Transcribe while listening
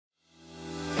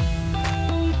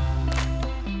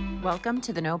Welcome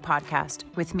to the No Podcast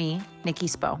with me, Nikki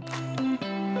Spo.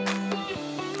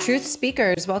 Truth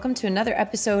speakers, welcome to another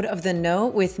episode of The No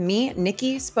with me,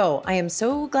 Nikki Spo. I am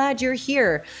so glad you're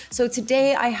here. So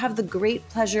today I have the great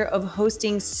pleasure of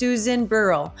hosting Susan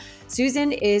Burrell.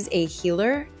 Susan is a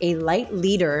healer, a light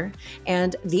leader,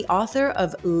 and the author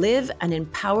of Live an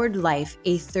Empowered Life,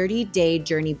 a 30-day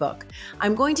journey book.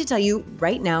 I'm going to tell you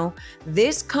right now,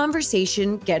 this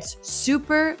conversation gets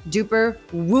super duper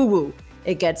woo-woo.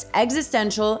 It gets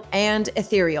existential and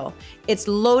ethereal. It's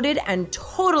loaded and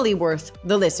totally worth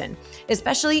the listen,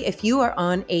 especially if you are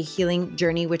on a healing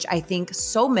journey, which I think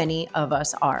so many of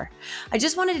us are. I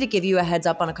just wanted to give you a heads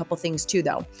up on a couple things too,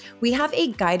 though. We have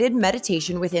a guided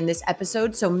meditation within this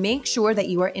episode, so make sure that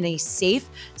you are in a safe,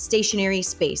 stationary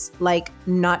space, like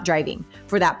not driving,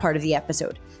 for that part of the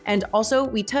episode. And also,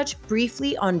 we touch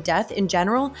briefly on death in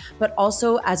general, but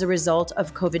also as a result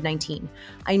of COVID-19.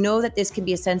 I know that this can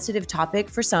be a sensitive topic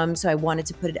for some, so I wanted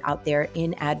to put it out there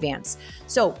in advance.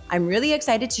 So I'm really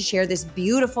excited to share this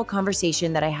beautiful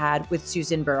conversation that I had with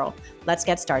Susan Burrell. Let's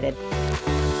get started.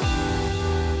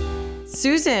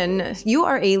 Susan, you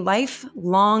are a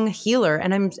lifelong healer,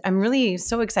 and I'm really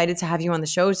so excited to have you on the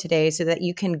show today so that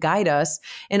you can guide us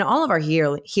in all of our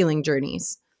healing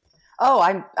journeys. Oh,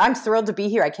 I'm thrilled to be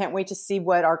here. I can't wait to see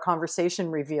what our conversation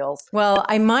reveals. Well,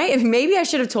 maybe I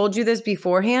should have told you this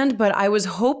beforehand, but I was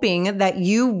hoping that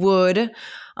you would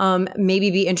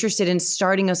maybe be interested in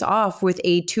starting us off with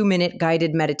a 2-minute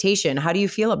guided meditation. How do you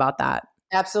feel about that?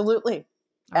 Absolutely.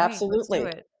 All Absolutely. right,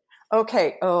 let's do it.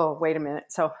 Okay. Oh, wait a minute.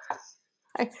 So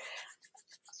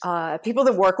people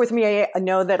that work with me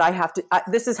know that I have to,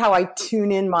 this is how I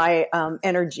tune in my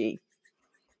energy.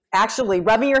 Actually,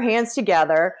 rubbing your hands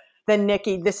together. Then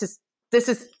Nikki, this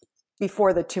is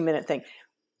before the 2-minute thing.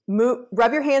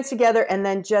 Rub your hands together and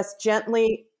then just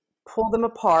gently pull them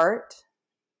apart,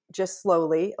 just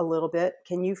slowly a little bit.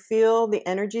 Can you feel the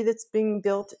energy that's being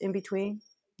built in between?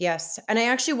 Yes. And I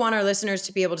actually want our listeners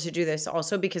to be able to do this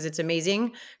also because it's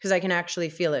amazing because I can actually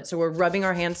feel it. So we're rubbing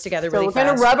our hands together really fast. So we're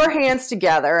going to rub our hands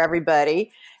together,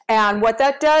 everybody. And what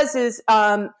that does is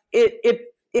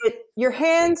your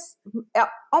hands,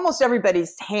 almost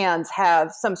everybody's hands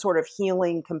have some sort of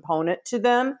healing component to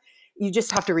them. You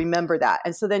just have to remember that.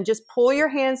 And so then just pull your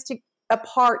hands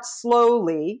apart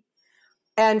slowly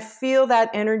and feel that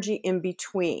energy in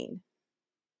between.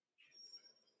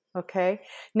 Okay.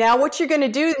 Now what you're going to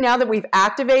do now that we've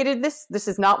activated this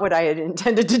is not what I had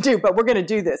intended to do, but we're going to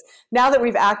do this. Now that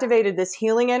we've activated this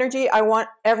healing energy, I want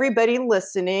everybody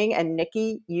listening, and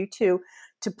Nikki, you too,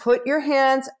 to put your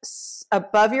hands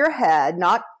above your head,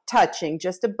 not touching,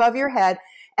 just above your head.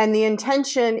 And the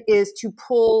intention is to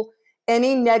pull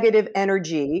any negative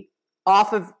energy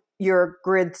off of your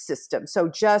grid system. So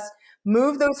just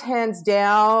move those hands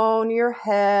down your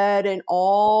head and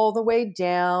all the way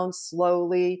down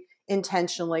slowly,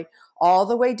 intentionally, all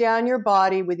the way down your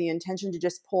body with the intention to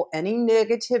just pull any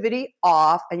negativity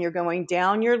off. And you're going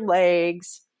down your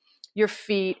legs, your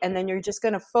feet, and then you're just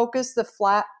going to focus the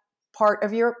flat part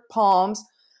of your palms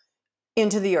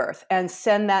into the earth and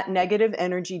send that negative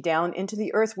energy down into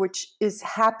the earth, which is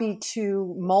happy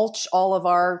to mulch all of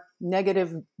our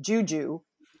negative juju.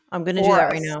 I'm going to do that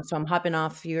right now. So I'm hopping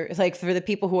off for the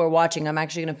people who are watching, I'm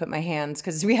actually going to put my hands,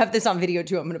 because we have this on video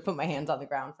too. I'm going to put my hands on the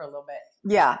ground for a little bit.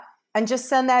 Yeah. And just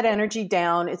send that energy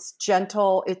down. It's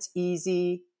gentle. It's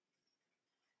easy.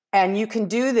 And you can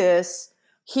do this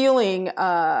healing,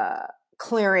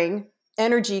 clearing,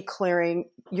 energy clearing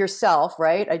yourself,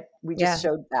 right? We just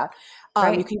showed that.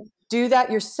 Right. You can do that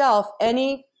yourself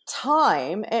any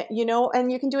time, and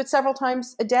you can do it several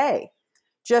times a day.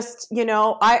 Just,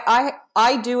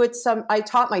 I do it I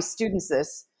taught my students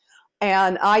this,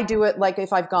 and I do it like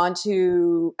if I've gone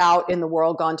out in the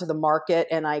world, gone to the market,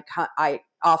 and I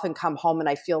often come home and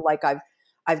I feel like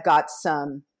I've got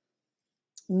some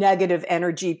negative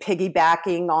energy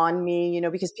piggybacking on me,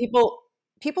 because people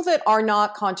that are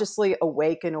not consciously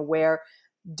awake and aware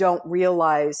don't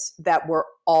realize that we're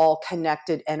all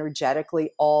connected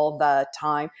energetically all the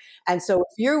time. And so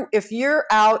if you're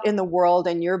out in the world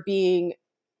and you're being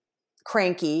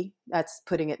cranky, that's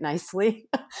putting it nicely.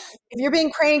 If you're being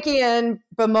cranky and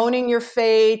bemoaning your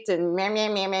fate and meh, meh,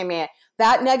 meh, meh, meh,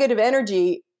 that negative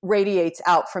energy radiates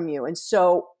out from you. And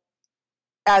so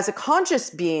as a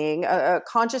conscious being, a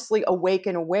consciously awake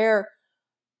and aware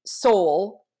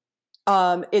soul,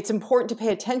 it's important to pay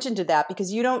attention to that,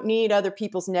 because you don't need other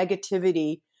people's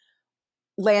negativity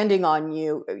landing on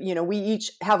you. We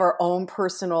each have our own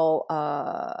personal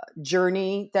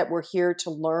journey that we're here to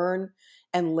learn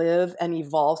and live and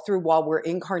evolve through while we're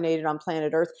incarnated on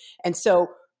planet Earth. And so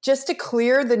just to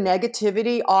clear the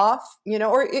negativity off,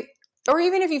 or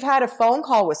even if you've had a phone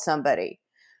call with somebody,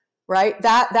 right?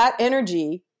 That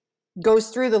energy goes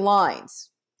through the lines,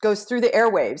 goes through the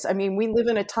airwaves. I mean, we live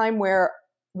in a time where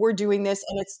we're doing this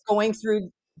and it's going through,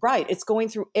 right? It's going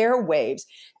through airwaves.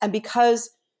 And because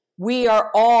we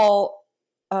are all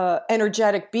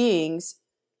energetic beings,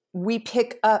 we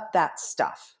pick up that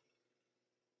stuff.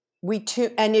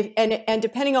 And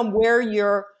depending on where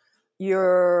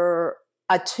you're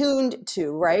attuned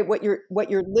to, right? What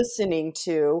you're listening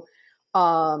to,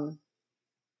 um,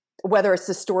 whether it's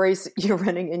the stories you're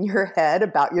running in your head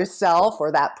about yourself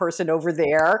or that person over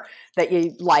there that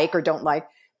you like or don't like.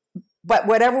 But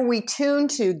whatever we tune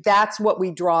to, that's what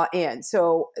we draw in.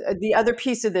 So the other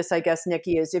piece of this, I guess,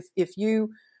 Nikki, is if you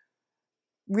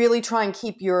really try and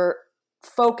keep your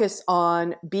focus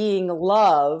on being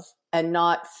love and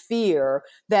not fear,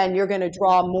 then you're going to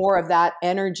draw more of that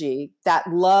energy, that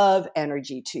love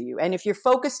energy to you. And if you're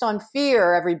focused on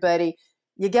fear, everybody,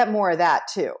 you get more of that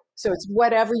too. So it's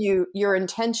whatever your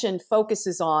intention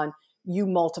focuses on, you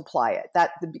multiply it.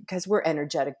 That because we're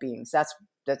energetic beings. That's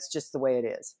just the way it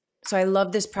is. So I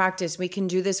love this practice. We can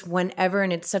do this whenever,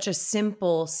 and it's such a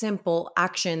simple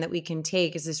action that we can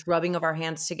take is this rubbing of our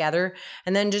hands together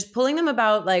and then just pulling them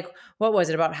about like, what was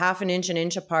it, about half an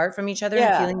inch apart from each other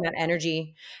and feeling that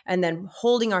energy and then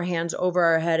holding our hands over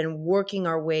our head and working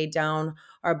our way down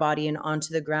our body and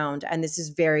onto the ground. And this is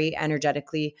very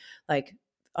energetically like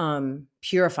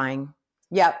purifying.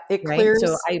 Yeah, it Right. clears.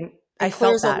 So I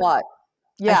felt that. A lot.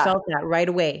 Yeah. I felt that right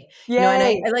away. Yay. You know, and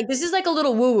I like, this is like a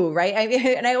little woo-woo, right?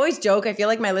 And I always joke, I feel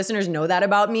like my listeners know that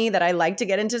about me, that I like to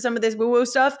get into some of this woo-woo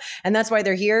stuff. And that's why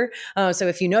they're here. So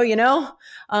if you know, you know.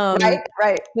 Right.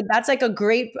 But that's like a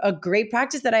great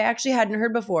practice that I actually hadn't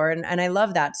heard before. And I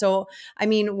love that. So, I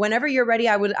mean, whenever you're ready,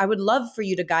 I would love for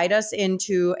you to guide us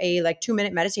into a like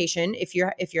 2-minute meditation if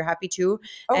you're happy to.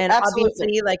 Oh, and absolutely.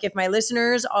 Obviously, like if my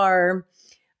listeners are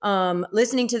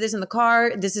listening to this in the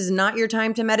car, this is not your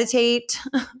time to meditate.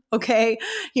 Okay.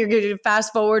 You're going to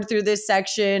fast forward through this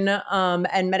section,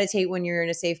 and meditate when you're in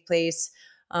a safe place.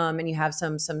 And you have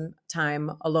some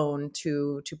time alone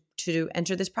to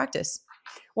enter this practice.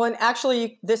 Well, and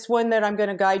actually this one that I'm going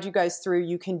to guide you guys through,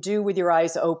 you can do with your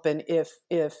eyes open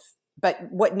but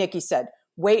what Nikki said,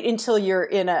 wait until you're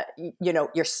in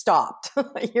you're stopped.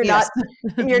 You're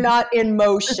not in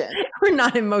motion. We're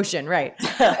not in motion. Right.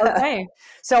 Okay.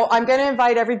 So I'm going to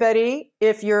invite everybody,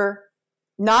 if you're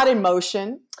not in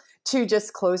motion, to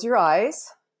just close your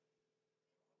eyes.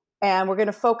 And we're going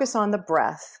to focus on the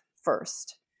breath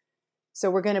first. So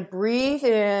we're going to breathe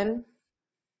in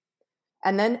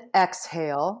and then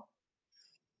exhale.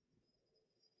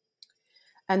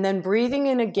 And then breathing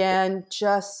in again,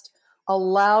 just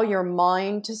allow your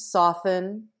mind to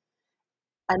soften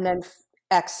and then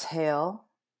exhale.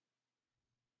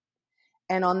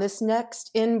 And on this next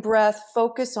in-breath,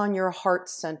 focus on your heart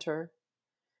center,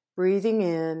 breathing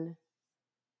in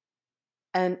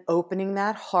and opening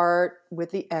that heart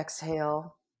with the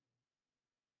exhale.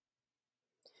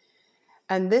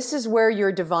 And this is where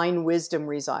your divine wisdom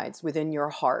resides, within your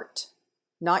heart,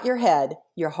 not your head,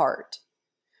 your heart.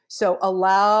 So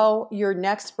allow your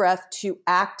next breath to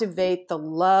activate the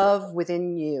love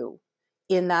within you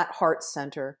in that heart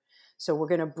center. So we're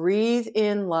going to breathe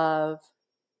in love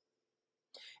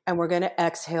and we're going to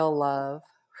exhale love.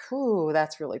 Whew,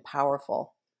 that's really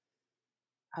powerful.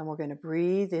 And we're going to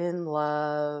breathe in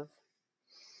love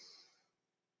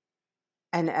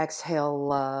and exhale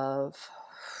love.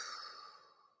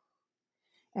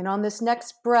 And on this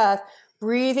next breath,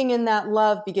 breathing in that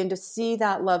love, begin to see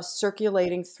that love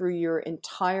circulating through your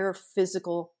entire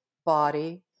physical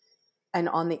body. And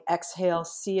on the exhale,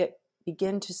 see it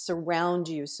begin to surround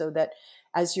you so that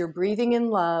as you're breathing in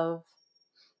love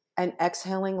and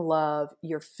exhaling love,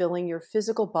 you're filling your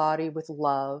physical body with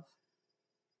love,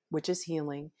 which is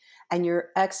healing, and you're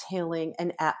exhaling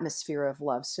an atmosphere of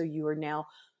love. So you are now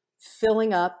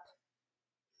filling up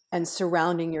and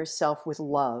surrounding yourself with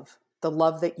love, the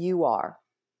love that you are.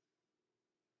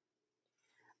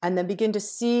 And then begin to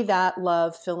see that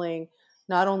love filling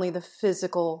not only the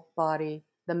physical body,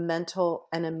 the mental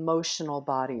and emotional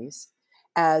bodies,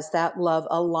 as that love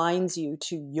aligns you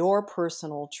to your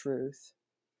personal truth,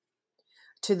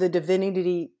 to the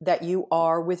divinity that you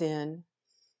are within,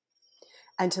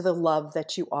 and to the love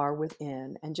that you are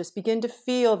within. And just begin to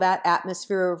feel that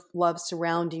atmosphere of love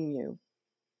surrounding you.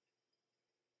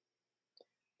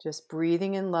 Just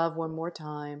breathing in love one more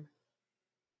time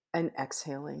and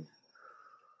exhaling.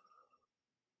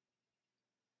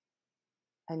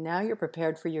 And now you're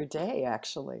prepared for your day,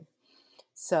 actually.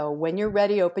 So when you're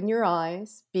ready, open your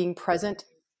eyes, being present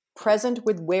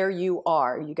with where you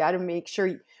are. You got to make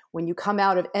sure when you come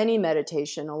out of any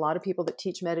meditation, a lot of people that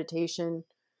teach meditation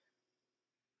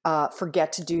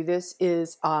forget to do this,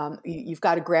 is you've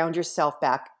got to ground yourself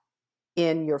back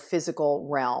in your physical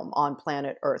realm on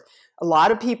planet Earth. A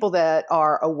lot of people that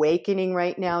are awakening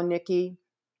right now, Nikki,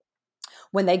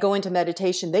 when they go into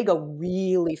meditation, they go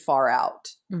really far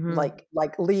out, like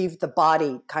leave the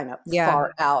body kind of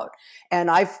far out. And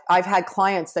I've had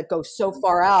clients that go so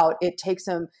far out, it takes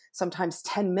them sometimes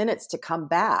 10 minutes to come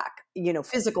back,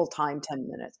 physical time, 10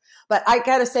 minutes. But I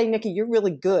got to say, Nikki, you're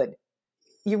really good.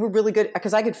 You were really good,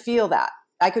 because I could feel that.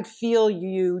 I could feel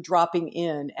you dropping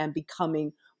in and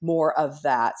becoming more of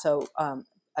that. So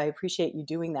I appreciate you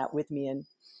doing that with me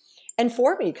and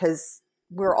for me, because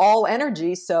we're all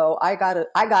energy. So I got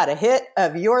a hit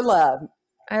of your love.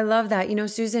 I love that.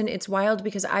 Susan, it's wild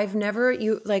because I've never,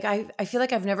 I feel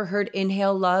like I've never heard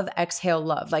inhale love, exhale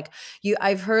love.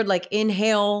 I've heard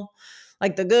inhale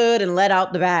like the good and let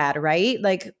out the bad, right?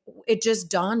 Like it just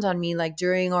dawned on me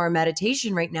during our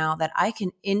meditation right now that I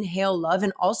can inhale love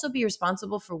and also be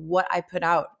responsible for what I put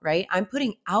out, right? I'm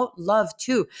putting out love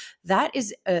too. That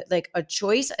is a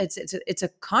choice. It's a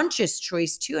conscious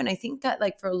choice too. And I think that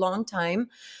for a long time,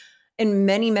 in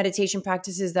many meditation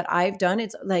practices that I've done,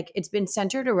 it's been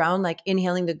centered around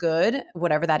inhaling the good,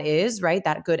 whatever that is, right?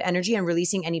 That good energy, and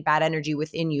releasing any bad energy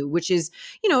within you, which is,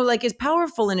 is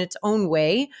powerful in its own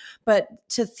way. But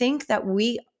to think that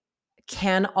we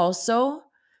can also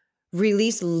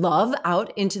release love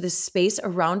out into the space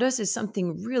around us is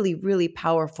something really, really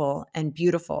powerful and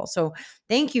beautiful. So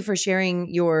thank you for sharing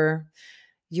your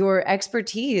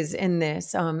expertise in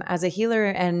this as a healer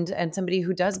and somebody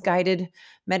who does guided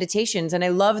meditations. And I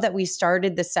love that we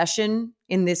started the session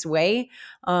in this way,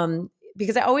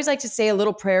 because I always like to say a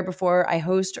little prayer before I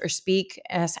host or speak,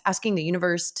 asking the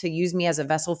universe to use me as a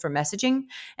vessel for messaging.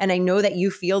 And I know that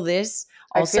you feel this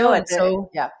also. I feel it. And so,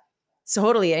 yeah.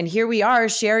 Totally. And here we are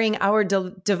sharing our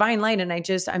divine light. And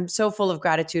I'm so full of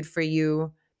gratitude for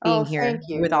you being here thank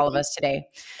you, with Nikki. all of us today.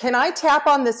 Can I tap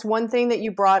on this one thing that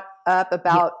you brought up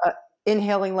about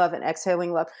inhaling love and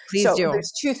exhaling love? Please do.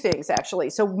 There's two things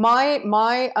actually. So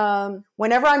my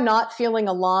whenever I'm not feeling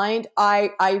aligned,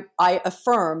 I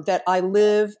affirm that I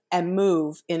live and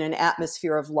move in an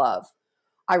atmosphere of love.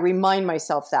 I remind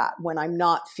myself that when I'm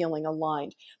not feeling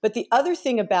aligned. But the other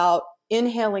thing about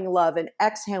inhaling love and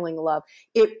exhaling love,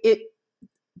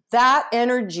 that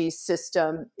energy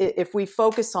system, if we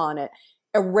focus on it,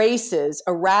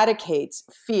 eradicates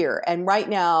fear. And right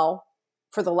now,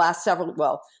 for the last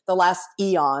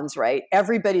eons, right,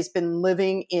 everybody's been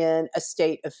living in a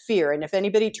state of fear. And if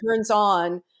anybody turns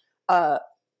on a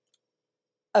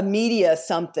media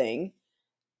something,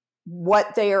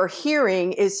 what they are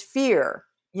hearing is fear,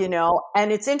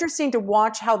 and it's interesting to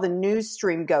watch how the news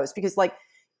stream goes, because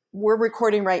we're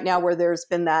recording right now where there's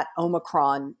been that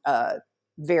Omicron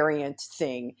variant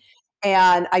thing.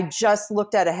 And I just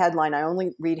looked at a headline. I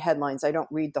only read headlines. I don't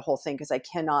read the whole thing because I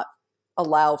cannot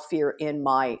allow fear in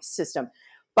my system.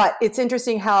 But it's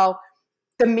interesting how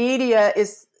the media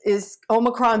is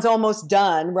Omicron's almost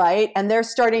done, right? And they're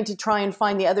starting to try and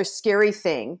find the other scary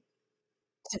thing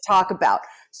to talk about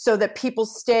so that people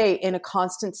stay in a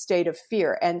constant state of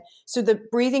fear. And so the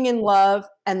breathing in love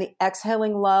and the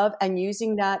exhaling love and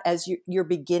using that as your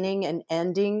beginning and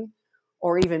ending,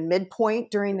 or even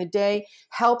midpoint during the day,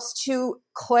 helps to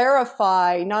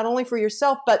clarify not only for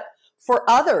yourself, but for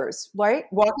others, right?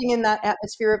 Walking in that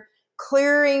atmosphere of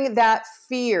clearing that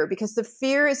fear, because the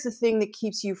fear is the thing that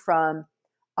keeps you from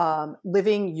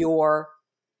living your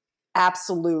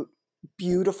absolute,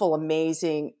 beautiful,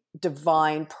 amazing,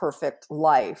 divine, perfect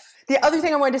life. The other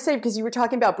thing I wanted to say, because you were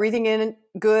talking about breathing in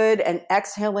good and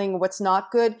exhaling what's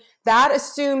not good, that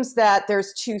assumes that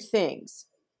there's two things.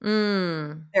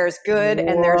 There's good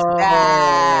and there's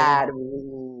bad.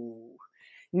 Ooh.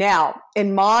 Now,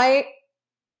 in my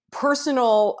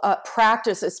personal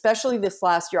practice, especially this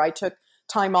last year, I took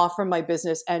time off from my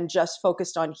business and just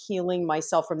focused on healing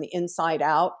myself from the inside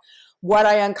out. What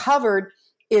I uncovered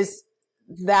is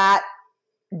that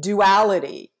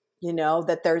duality,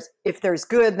 that if there's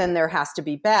good, then there has to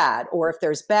be bad, or if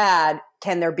there's bad,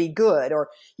 can there be good, or,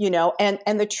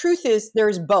 and the truth is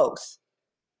there's both,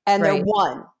 and right. They're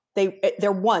one.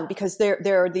 They're one because they're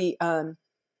the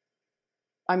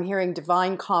I'm hearing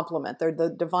divine complement. They're the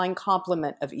divine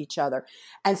complement of each other.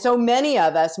 And so many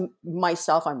of us,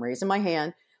 myself, I'm raising my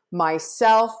hand,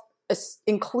 myself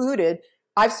included,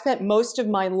 I've spent most of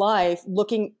my life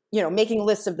looking, making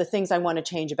lists of the things I want to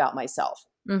change about myself.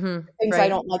 Things I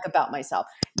don't like about myself,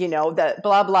 the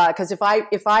blah, blah. Because if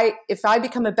I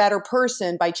become a better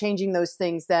person by changing those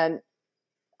things, then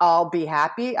I'll be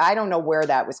happy. I don't know where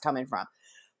that was coming from.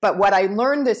 But what I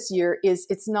learned this year is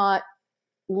it's not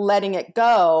letting it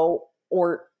go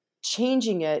or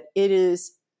changing it. It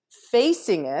is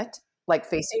facing it, like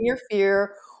facing your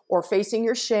fear or facing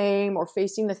your shame or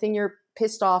facing the thing you're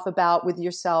pissed off about with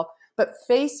yourself, but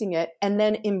facing it and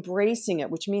then embracing it,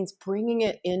 which means bringing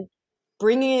it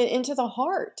into the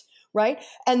heart, right?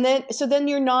 And then, so then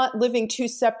you're not living two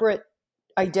separate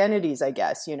identities, I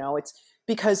guess, it's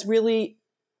because really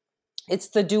it's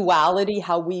the duality,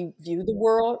 how we view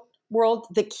the world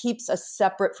that keeps us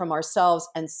separate from ourselves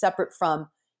and separate from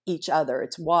each other.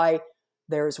 It's why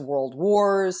there's world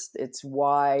wars. It's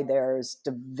why there's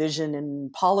division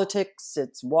in politics.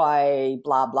 It's why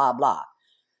blah, blah, blah.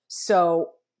 So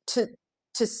to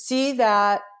see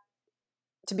that,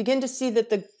 to begin to see that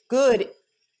the good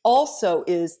also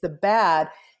is the bad,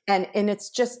 and it's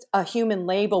just a human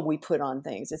label we put on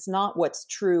things. It's not what's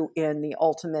true in the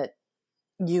ultimate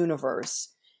universe.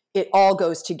 It all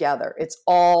goes together. It's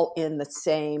all in the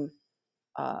same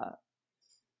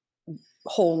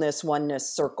wholeness,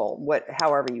 oneness, circle,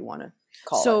 however you want to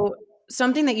call it. So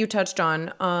something that you touched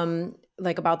on,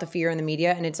 like about the fear in the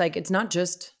media, and it's like, it's not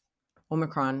just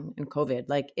Omicron and COVID,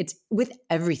 like it's with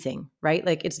everything, right?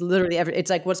 Like it's literally it's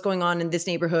like what's going on in this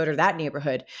neighborhood or that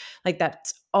neighborhood, like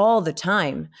that's all the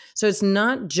time. So it's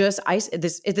not just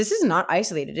this is not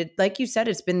isolated. It, like you said,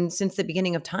 it's been since the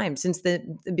beginning of time, since the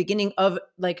beginning of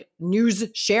like news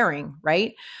sharing,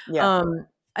 right? Yeah.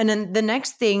 And then the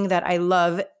next thing that I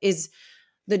love is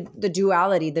the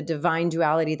duality, the divine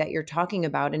duality that you're talking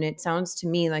about. And it sounds to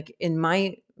me like in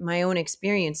my own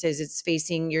experiences, it's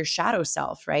facing your shadow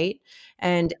self, right?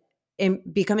 And in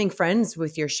becoming friends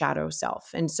with your shadow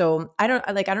self. And so I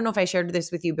don't know if I shared this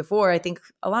with you before. I think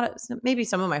maybe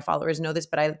some of my followers know this,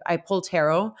 but I pull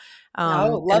tarot, Oh, and I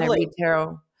lovely. read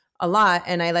tarot a lot.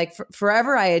 And I like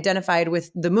forever I identified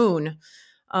with the moon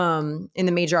in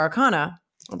the major arcana.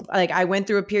 Like I went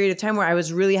through a period of time where I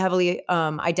was really heavily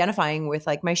identifying with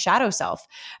like my shadow self.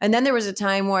 And then there was a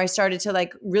time where I started to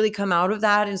like really come out of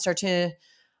that and start to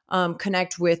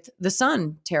connect with the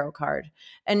sun tarot card.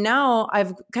 And now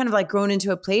I've kind of like grown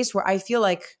into a place where I feel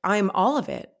like I'm all of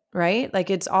it, right? Like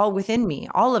it's all within me.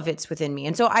 All of it's within me.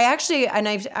 And so I actually, and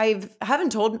I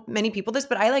haven't told many people this,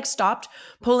 but I like stopped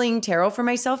pulling tarot for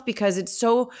myself because it's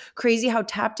so crazy how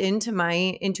tapped into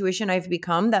my intuition I've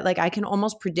become that like I can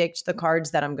almost predict the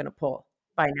cards that I'm going to pull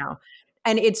by now.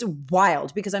 And it's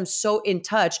wild because I'm so in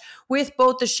touch with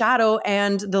both the shadow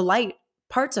and the light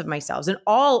parts of myself and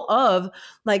all of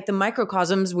like the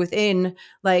microcosms within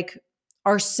like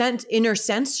our inner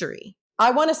sensory. I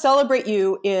want to celebrate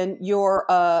you in your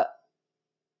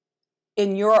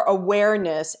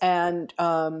awareness, and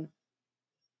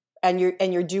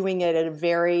you're doing it at a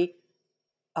very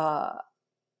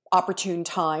opportune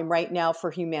time right now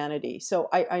for humanity. So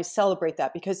I celebrate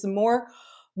that, because the more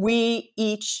we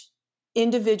each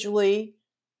individually,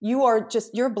 you're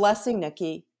a blessing,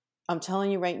 Nikki. I'm telling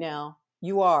you right now,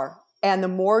 you are. And the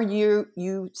more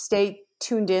you stay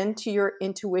tuned in to your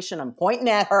intuition, I'm pointing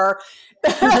at her.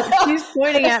 She's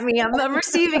pointing at me. I'm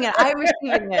receiving it. I'm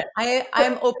receiving it.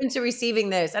 I'm open to receiving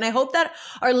this. And I hope that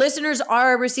our listeners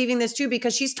are receiving this too,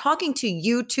 because she's talking to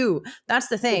you too. That's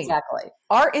the thing. Exactly.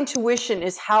 Our intuition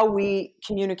is how we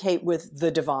communicate with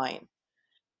the divine.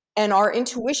 And our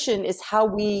intuition is how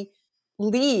we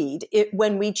lead it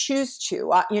when we choose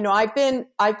to. I've been,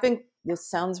 this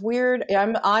sounds weird.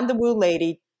 I'm the woo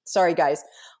lady. Sorry, guys.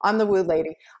 I'm the woo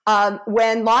lady.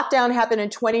 When lockdown happened in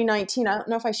 2019, I don't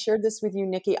know if I shared this with you,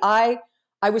 Nikki. I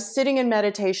was sitting in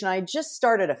meditation. I just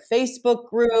started a Facebook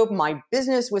group. My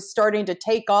business was starting to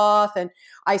take off, and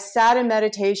I sat in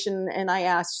meditation and I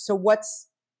asked, so what's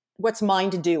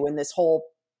mine to do in this whole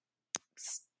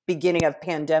beginning of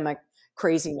pandemic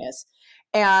craziness?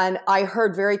 And I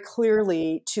heard very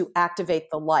clearly to activate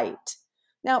the light.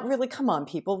 Now, really, come on,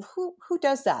 people, who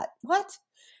does that? What?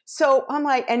 So I'm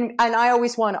like, and I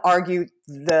always want to argue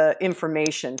the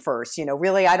information first,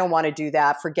 really, I don't want to do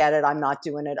that. Forget it. I'm not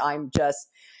doing it.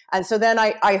 And so then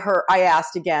I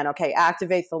asked again, okay,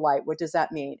 activate the light. What does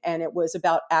that mean? And it was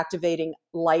about activating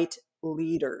light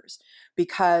leaders,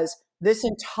 because this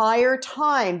entire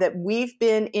time that we've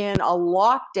been in a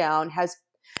lockdown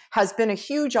has been a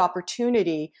huge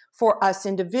opportunity for us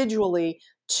individually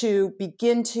to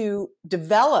begin to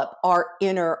develop our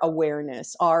inner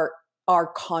awareness, our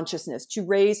consciousness, to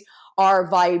raise our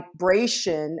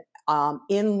vibration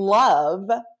in love,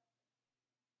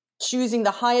 choosing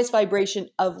the highest vibration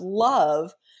of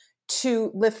love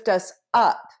to lift us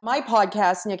up. My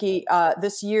podcast, Nikki,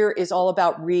 this year is all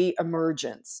about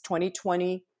re-emergence.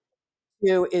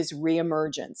 2022 is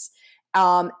re-emergence.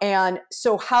 And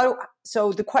so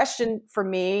so the question for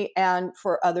me and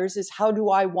for others is, how do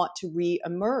I want to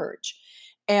reemerge?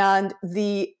 And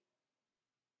the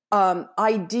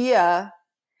idea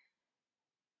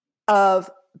of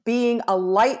being a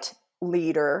light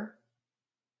leader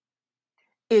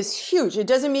is huge. It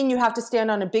doesn't mean you have to stand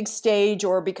on a big stage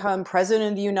or become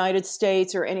president of the United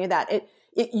States or any of that.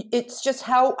 It's just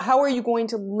how are you going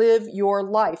to live your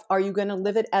life? Are you going to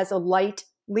live it as a light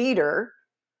leader,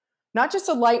 not just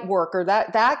a light worker?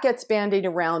 That gets bandied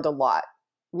around a lot.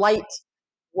 Light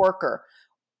worker.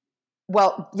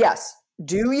 Well, yes,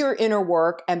 do your inner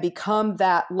work and become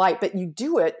that light, but you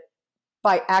do it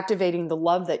by activating the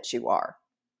love that you are.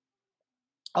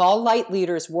 All light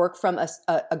leaders work from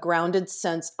a grounded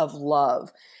sense of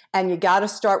love. And you got to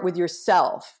start with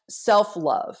yourself,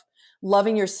 self-love,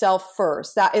 loving yourself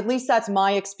first. That, at least that's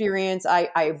my experience. I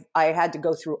had to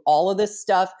go through all of this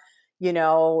stuff,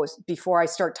 before I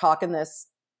start talking this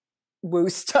woo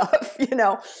stuff,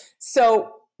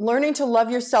 So learning to love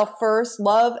yourself first,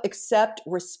 love, accept,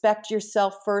 respect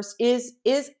yourself first is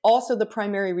also the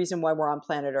primary reason why we're on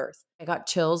planet Earth. I got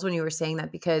chills when you were saying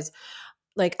that, because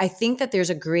I think that there's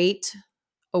a great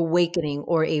awakening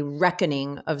or a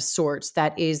reckoning of sorts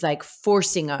that is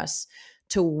forcing us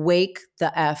to wake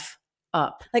the F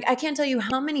up. I can't tell you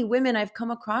how many women I've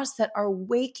come across that are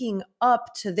waking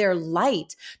up to their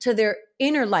light, to their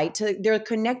inner light, they're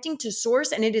connecting to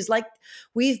source. And it is like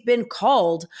we've been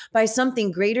called by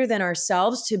something greater than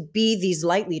ourselves to be these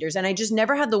light leaders. And I just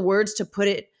never had the words to put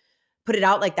it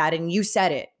out like that. And you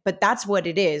said it, but that's what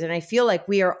it is. And I feel like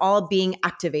we are all being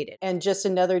activated. And just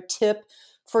another tip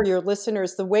for your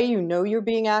listeners, the way you know you're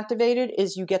being activated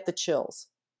is you get the chills.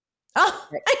 Oh,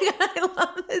 I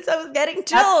love this. I was getting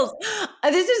chills.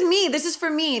 This is me. This is for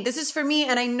me. This is for me.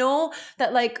 And I know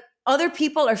that other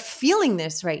people are feeling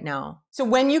this right now. So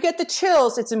when you get the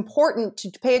chills, it's important to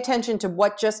pay attention to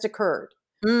what just occurred.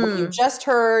 What you just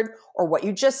heard or what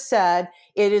you just said.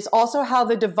 It is also how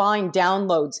the divine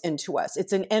downloads into us.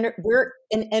 We're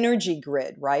an energy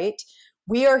grid, right?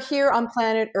 We are here on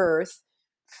planet Earth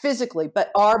physically,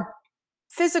 but our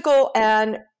physical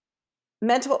and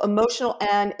mental, emotional,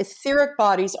 and etheric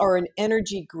bodies are an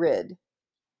energy grid.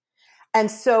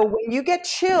 And so when you get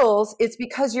chills, it's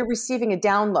because you're receiving a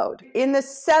download. In the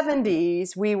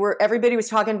 70s, everybody was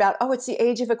talking about, it's the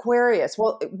age of Aquarius.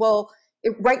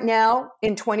 Right now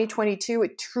in 2022,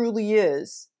 it truly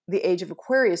is the age of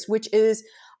Aquarius, which is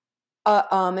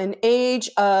an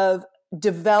age of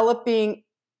developing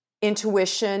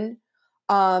intuition,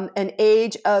 an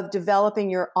age of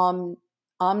developing your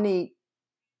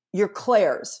your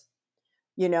clairs,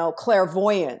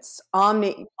 clairvoyance,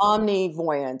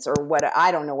 omnivoyance, or what,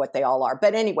 I don't know what they all are.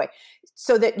 But anyway,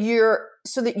 so that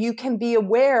you can be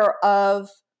aware of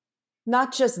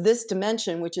not just this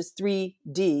dimension, which is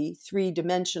 3D,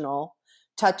 three-dimensional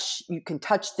touch. You can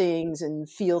touch things and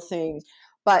feel things,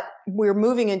 but we're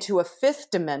moving into a fifth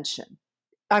dimension.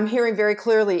 I'm hearing very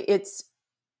clearly it's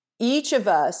each of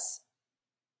us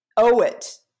owe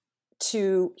it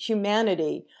to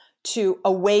humanity to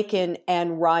awaken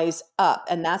and rise up.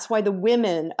 And that's why the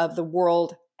women of the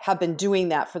world have been doing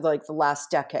that for the last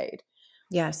decade.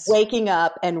 Yes. Waking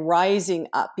up and rising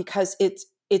up, because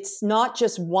it's not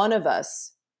just one of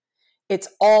us, it's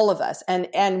all of us.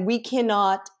 And we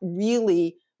cannot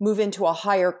really move into a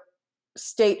higher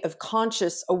state of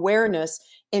conscious awareness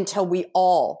until we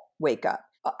all wake up.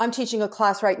 I'm teaching a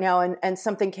class right now, and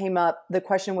something came up. The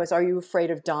question was, are you afraid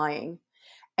of dying?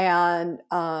 And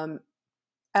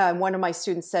one of my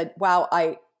students said, wow,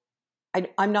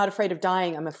 I'm not afraid of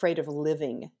dying. I'm afraid of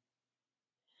living.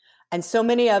 And so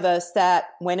many of us that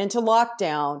went into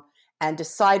lockdown and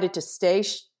decided to stay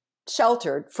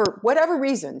sheltered for whatever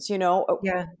reasons,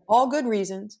 all good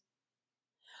reasons.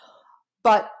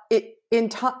 But in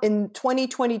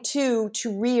 2022, to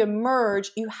reemerge,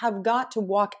 you have got to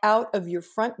walk out of your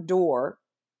front door.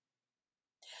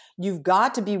 You've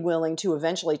got to be willing to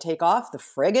eventually take off the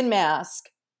friggin' mask.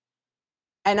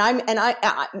 And I'm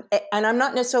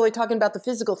not necessarily talking about the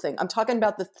physical thing. I'm talking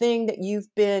about the thing that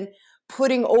you've been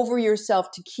putting over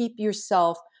yourself to keep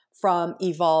yourself from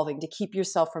evolving, to keep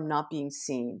yourself from not being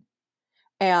seen.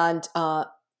 And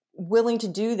willing to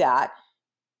do that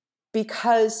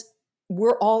because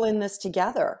we're all in this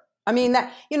together. I mean,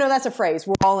 that's a phrase.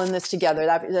 We're all in this together.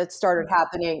 That started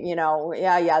happening,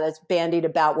 that's bandied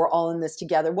about. We're all in this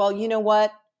together. Well, you know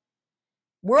what?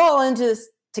 We're all into this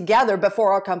together, but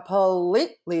for a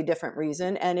completely different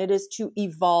reason. And it is to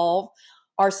evolve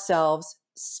ourselves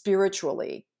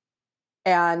spiritually.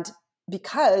 And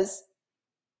because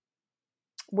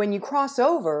when you cross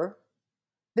over,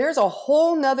 there's a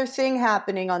whole nother thing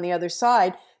happening on the other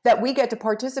side that we get to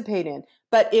participate in.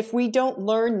 But if we don't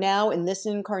learn now in this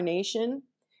incarnation,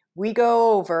 we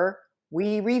go over,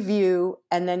 we review,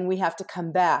 and then we have to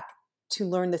come back to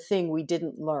learn the thing we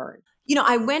didn't learn.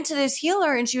 I went to this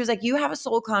healer and she was like, you have a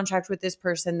soul contract with this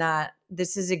person that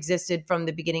this has existed from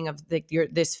the beginning of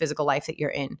this physical life that you're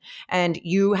in. And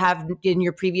you have in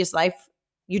your previous life,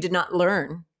 you did not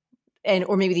learn.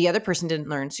 Or maybe the other person didn't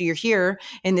learn. So you're here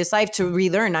in this life to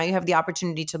relearn. Now you have the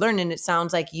opportunity to learn. And it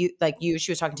sounds like she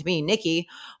was talking to me, Nikki,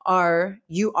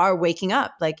 you are waking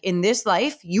up. Like in this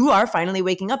life, you are finally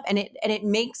waking up. And it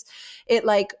makes it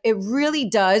like, it really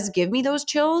does give me those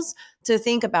chills to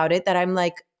think about it, that I'm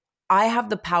like, I have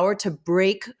the power to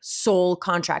break soul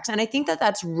contracts. And I think that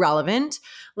that's relevant.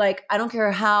 Like, I don't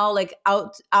care how like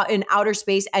out in outer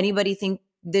space, anybody thinks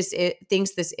this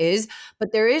is,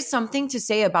 but there is something to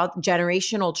say about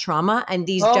generational trauma and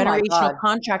these generational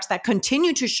contracts that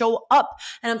continue to show up.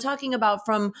 And I'm talking about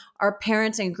from our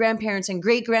parents and grandparents and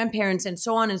great grandparents and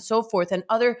so on and so forth, and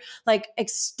other like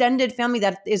extended family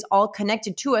that is all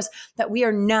connected to us, that we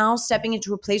are now stepping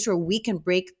into a place where we can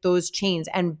break those chains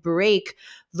and break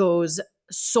those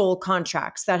soul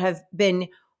contracts that have been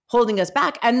holding us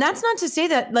back. And that's not to say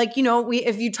that, like,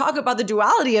 if you talk about the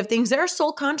duality of things, there are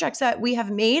soul contracts that we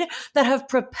have made that have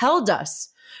propelled us,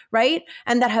 right?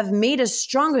 And that have made us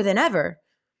stronger than ever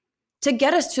to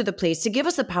get us to the place, to give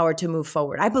us the power to move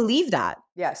forward. I believe that.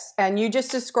 Yes. And you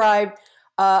just described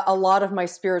a lot of my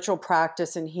spiritual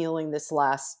practice and healing this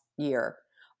last year.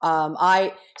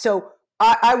 I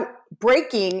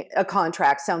breaking a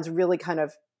contract sounds really kind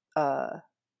of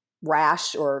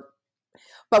rash,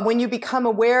 but when you become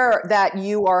aware that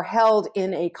you are held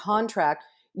in a contract,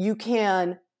 you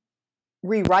can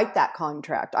rewrite that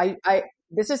contract.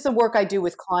 This is the work I do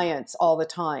with clients all the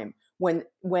time.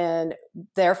 When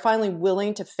they're finally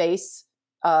willing to face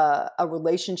a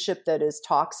relationship that is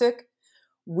toxic,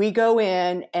 we go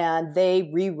in and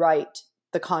they rewrite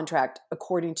the contract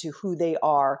according to who they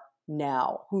are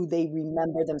now, who they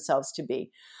remember themselves to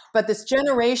be. But this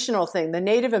generational thing, the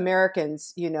Native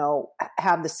Americans,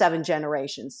 have the 7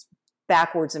 generations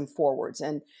backwards and forwards,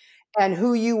 and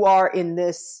who you are in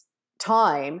this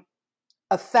time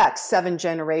affects 7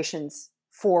 generations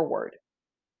forward,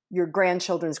 your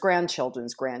grandchildren's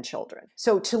grandchildren's grandchildren.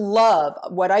 So to love,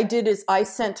 what I did is I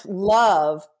sent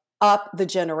love up the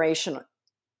generation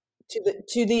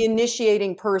to the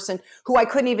initiating person who I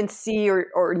couldn't even see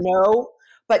or know,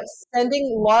 but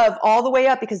sending love all the way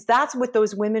up, because that's what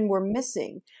those women were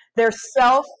missing. Their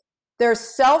self-love,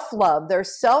 their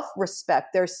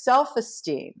self-respect, their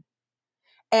self-esteem.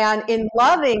 And in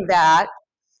loving that,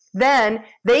 then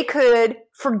they could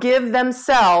forgive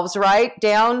themselves, right?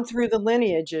 Down through the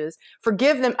lineages.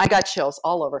 Forgive them. I got chills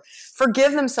all over.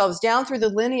 Forgive themselves down through the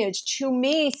lineage to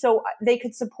me so they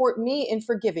could support me in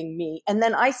forgiving me. And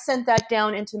then I sent that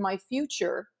down into my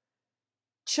future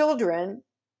children,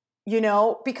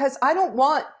 because I don't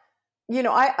want,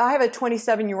 I have a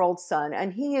 27-year-old son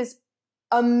and he is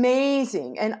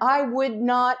amazing. And I would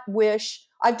not wish,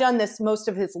 I've done this most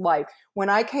of his life. When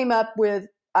I would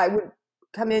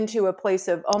come into a place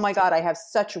of, oh my God, I have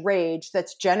such rage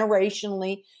that's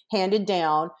generationally handed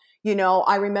down.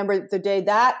 I remember the day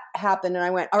that happened and I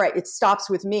went, all right, it stops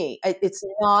with me.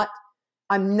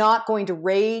 I'm not going to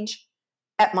rage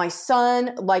at my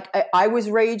son like I was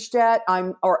raged at,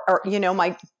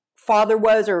 my father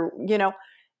was,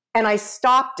 and I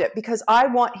stopped it because I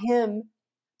want him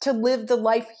to live the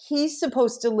life he's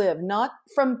supposed to live, not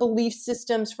from belief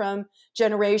systems from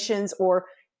generations or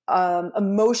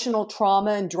emotional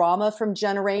trauma and drama from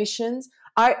generations.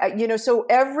 So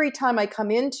every time I come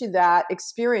into that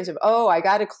experience of, I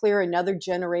got to clear another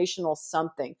generational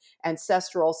something,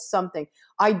 ancestral something,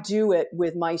 I do it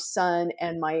with my son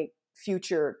and my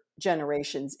future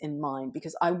generations in mind,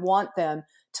 because I want them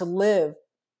to live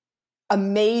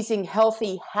amazing,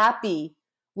 healthy, happy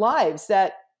lives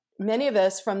that many of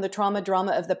us from the trauma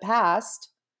drama of the past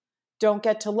don't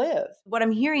get to live. What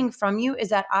I'm hearing from you is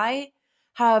that I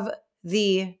have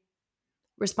the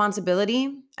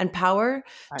responsibility and power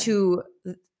to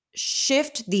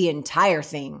shift the entire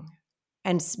thing,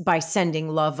 and by sending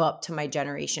love up to my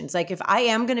generations. Like if I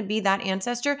am going to be that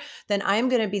ancestor, then I am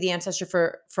going to be the ancestor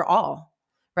for all,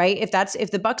 right?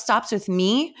 If the buck stops with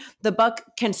me, the buck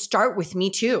can start with me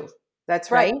too.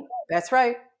 That's right. That's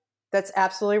right. That's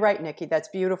absolutely right, Nikki. That's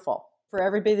beautiful. For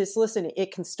everybody that's listening,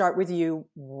 it can start with you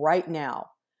right now.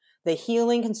 The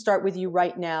healing can start with you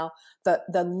right now.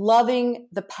 The loving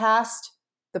the past,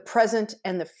 the present,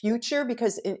 and the future,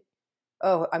 because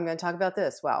I'm going to talk about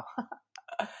this. Wow.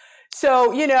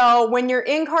 So, when you're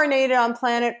incarnated on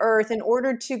planet Earth, in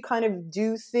order to kind of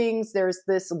do things, there's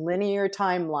this linear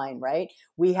timeline, right?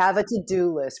 We have a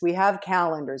to-do list, we have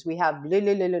calendars, we have blah,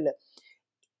 blah, blah, blah, blah.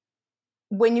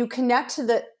 When you connect to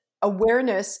the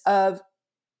awareness of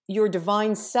your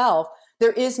divine self,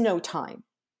 there is no time.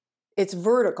 It's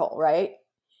vertical, right?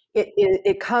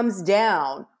 It comes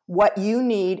down what you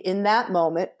need in that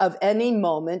moment of any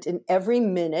moment in every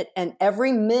minute, and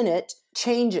every minute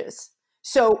changes.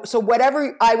 So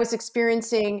whatever I was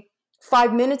experiencing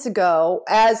 5 minutes ago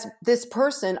as this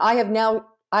person, I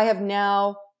have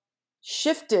now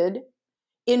shifted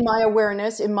in my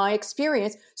awareness, in my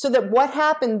experience, so that what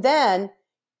happened then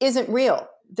isn't real.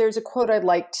 There's a quote I'd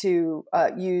like to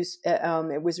use.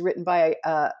 It was written by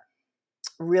a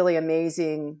really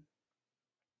amazing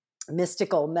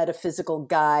mystical, metaphysical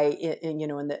guy in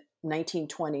the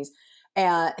 1920s.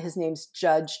 And his name's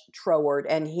Judge Troward.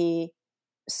 And he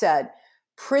said,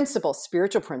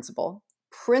 spiritual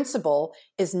principle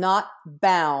is not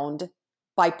bound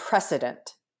by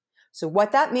precedent. So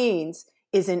what that means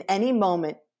is in any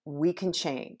moment, we can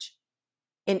change.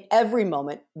 In every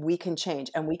moment, we can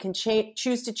change, and we can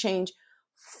choose to change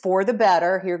for the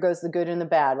better. Here goes the good and the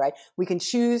bad, right? We can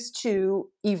choose to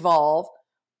evolve,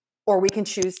 or we can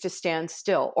choose to stand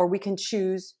still, or we can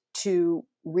choose to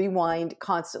rewind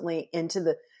constantly into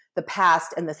the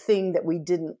past and the thing that we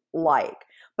didn't like.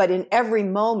 But in every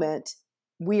moment,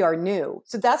 we are new.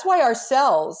 So that's why our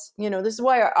cells, this is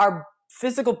why our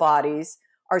physical bodies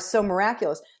are so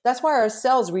miraculous. That's why our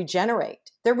cells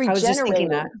regenerate. They're I was just thinking regenerating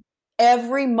that.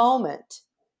 every moment,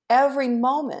 every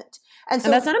moment. And so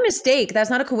And that's not a mistake. That's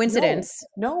not a coincidence.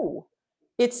 No.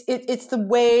 It's the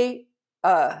way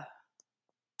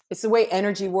it's the way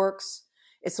energy works.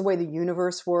 It's the way the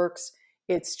universe works.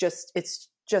 It's just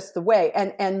the way.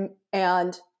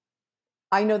 And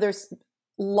I know there's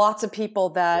lots of people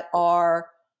that are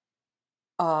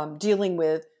dealing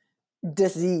with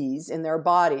disease in their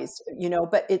bodies,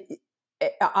 but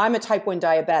I'm a type 1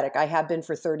 diabetic. I have been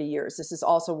for 30 years. This is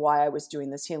also why I was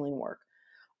doing this healing work.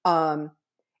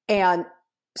 And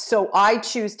so I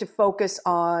choose to focus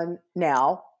on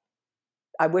now.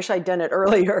 I wish I'd done it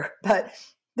earlier, but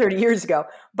 30 years ago.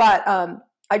 But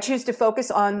I choose to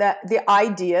focus on the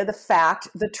idea, the fact,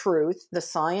 the truth, the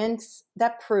science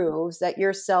that proves that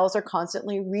your cells are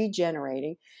constantly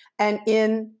regenerating. And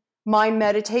in my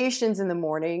meditations in the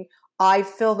morning, I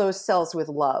fill those cells with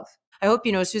love. I hope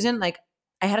you know, Susan, like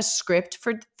I had a script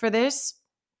for this.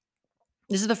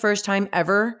 This is the first time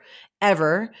ever.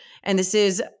 And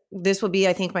this will be,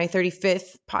 I think, my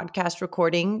 35th podcast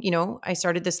recording. I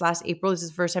started this last April. This is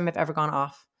the first time I've ever gone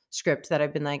off script, that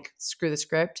I've been like, screw the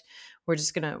script. We're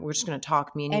just gonna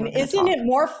talk. Me and you. And isn't it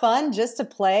more fun just to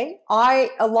play? A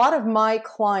lot of my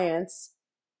clients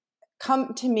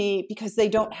come to me because they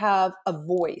don't have a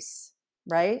voice,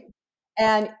 right?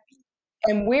 And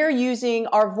we're using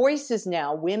our voices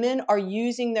now. Women are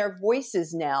using their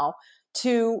voices now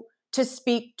to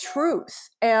speak truth,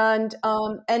 and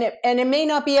it may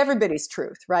not be everybody's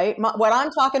truth, right? What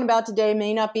I'm talking about today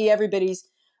may not be everybody's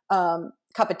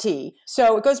cup of tea.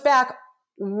 So it goes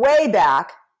way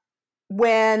back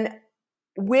when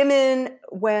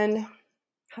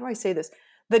how do I say this?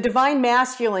 The divine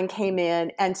masculine came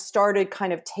in and started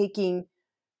kind of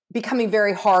becoming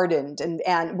very hardened, and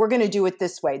we're going to do it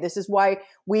this way. This is why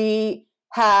we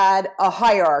had a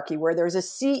hierarchy where there's a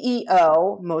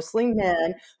CEO, mostly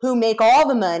men, who make all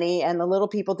the money, and the little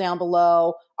people down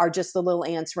below are just the little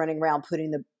ants running around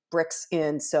putting the bricks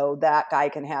in so that guy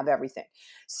can have everything.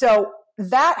 So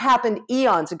that happened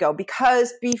eons ago,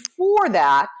 because before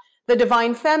that, the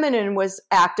divine feminine was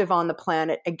active on the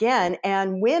planet again,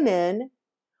 and women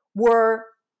were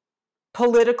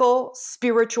political,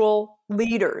 spiritual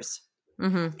leaders.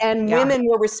 Mm-hmm. And women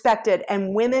were respected,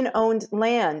 and women owned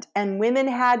land, and women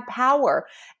had power.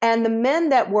 And the men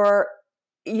that were,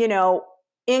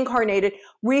 incarnated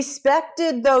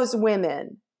respected those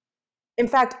women. In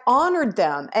fact, honored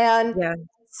them and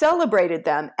celebrated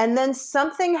them. And then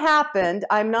something happened.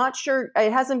 I'm not sure. I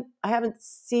haven't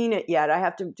seen it yet. I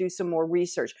have to do some more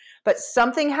research. But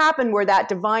something happened where that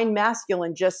divine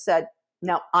masculine just said,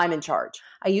 "No, I'm in charge."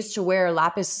 I used to wear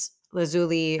lapis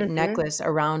lazuli necklace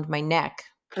around my neck.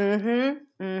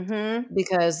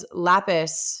 Because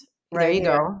lapis, right, there you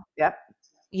here. go. Yep.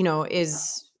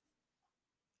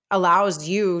 Allows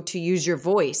you to use your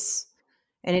voice,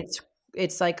 and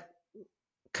it's like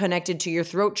connected to your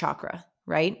throat chakra,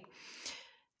 right?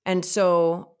 And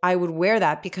so I would wear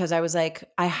that because I was like,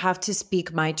 I have to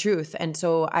speak my truth. And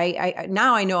so I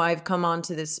now I know I've come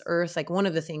onto this earth. Like, one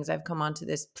of the things I've come onto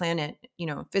this planet,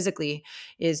 physically,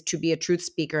 is to be a truth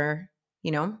speaker,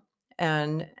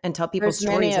 and tell people's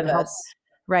There's many stories of and help, us.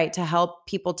 right, to help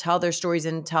people tell their stories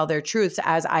and tell their truths,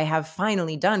 as I have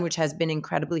finally done, which has been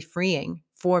incredibly freeing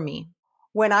for me.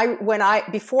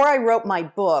 Before I wrote my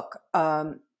book,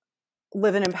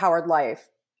 Live an Empowered Life,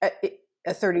 a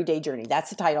 30-day journey. That's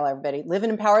the title, everybody. Live an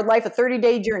Empowered Life, a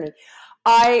 30-day journey.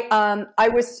 I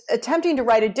was attempting to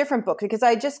write a different book because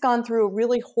I had just gone through a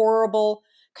really horrible,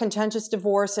 contentious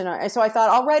divorce. And so I thought,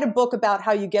 I'll write a book about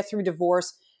how you get through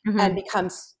divorce and become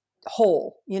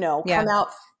whole, come out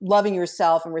loving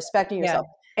yourself and respecting yourself.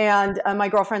 And my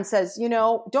girlfriend says,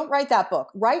 don't write that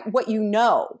book. Write what you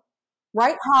know.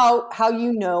 Write how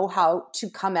you know how to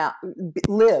come out,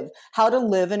 how to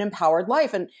live an empowered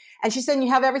life. And she said, you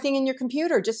have everything in your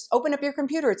computer. Just open up your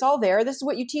computer. It's all there. This is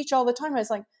what you teach all the time. I was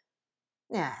like,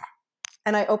 yeah.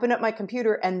 And I opened up my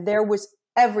computer and there was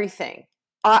everything.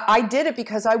 I did it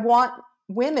because I want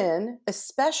women,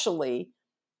 especially,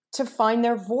 to find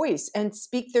their voice and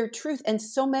speak their truth. And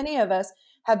so many of us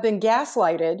have been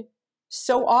gaslighted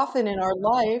so often in our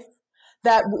life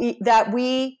that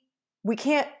we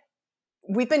can't.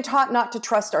 We've been taught not to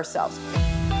trust ourselves.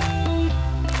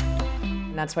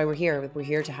 And that's why we're here. We're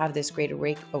here to have this great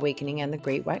awakening and the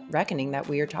great reckoning that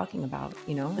we are talking about,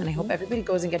 And I hope everybody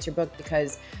goes and gets your book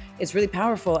because it's really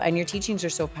powerful and your teachings are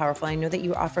so powerful. I know that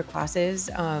you offer classes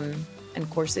and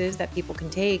courses that people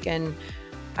can take. And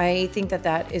I think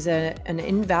that is an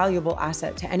invaluable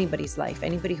asset to anybody's life.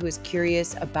 Anybody who is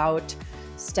curious about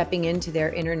stepping into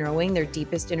their inner knowing, their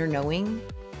deepest inner knowing,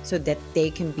 so that they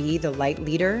can be the light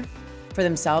leader for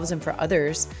themselves and for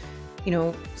others.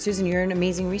 Susan, you're an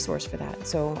amazing resource for that.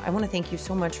 So I want to thank you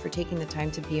so much for taking the time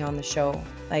to be on the show.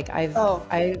 Like I've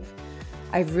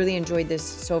really enjoyed this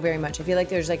so very much. I feel like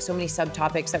there's like so many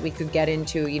subtopics that we could get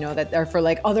into, that are for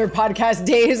like other podcast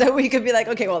days that we could be like,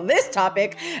 okay, well, this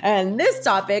topic, and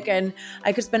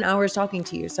I could spend hours talking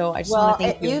to you. So I just want to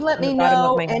thank you. You let me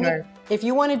know. And if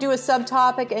you want to do a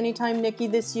subtopic anytime, Nikki,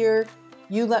 this year,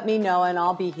 you let me know and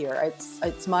I'll be here.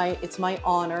 It's my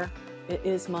honor. It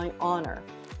is my honor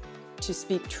to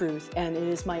speak truth, and it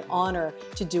is my honor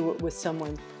to do it with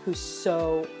someone who's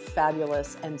so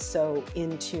fabulous and so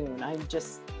in tune.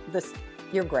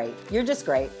 You're great. You're just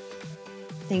great.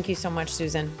 Thank you so much,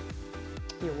 Susan.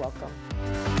 You're welcome.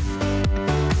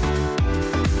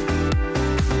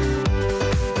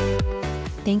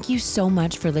 Thank you so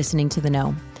much for listening to The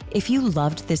Know. If you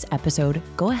loved this episode,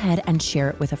 go ahead and share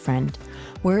it with a friend.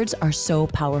 Words are so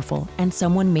powerful, and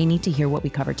someone may need to hear what we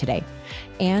covered today.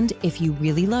 And if you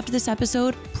really loved this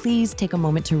episode, please take a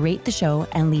moment to rate the show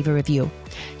and leave a review.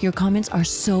 Your comments are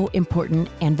so important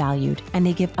and valued, and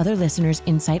they give other listeners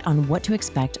insight on what to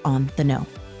expect on The Know.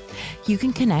 You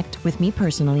can connect with me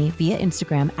personally via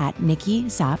Instagram at Nikki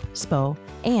Sap Spo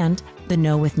and The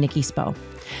Know with Nikki Spo.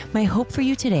 My hope for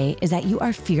you today is that you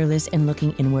are fearless in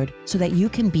looking inward so that you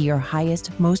can be your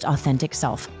highest, most authentic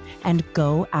self and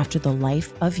go after the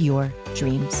life of your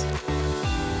dreams.